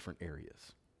 100 different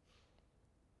areas.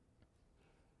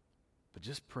 But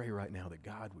just pray right now that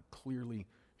God would clearly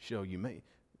show you.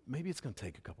 Maybe it's going to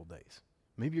take a couple days.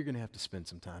 Maybe you're going to have to spend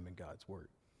some time in God's Word.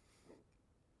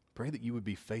 Pray that you would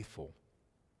be faithful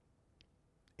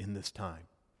in this time,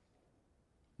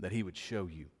 that He would show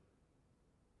you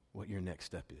what your next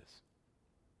step is.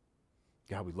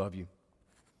 God, we love you.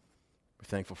 We're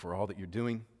thankful for all that you're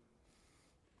doing.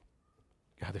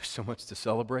 God, there's so much to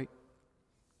celebrate.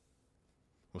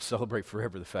 We'll celebrate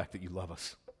forever the fact that you love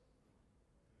us.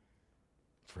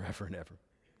 Forever and ever.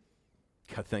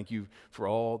 God, thank you for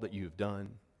all that you have done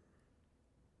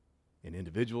in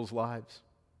individuals' lives,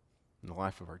 in the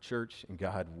life of our church. And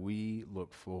God, we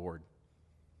look forward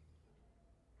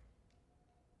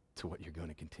to what you're going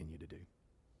to continue to do.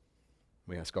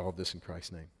 We ask all of this in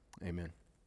Christ's name. Amen.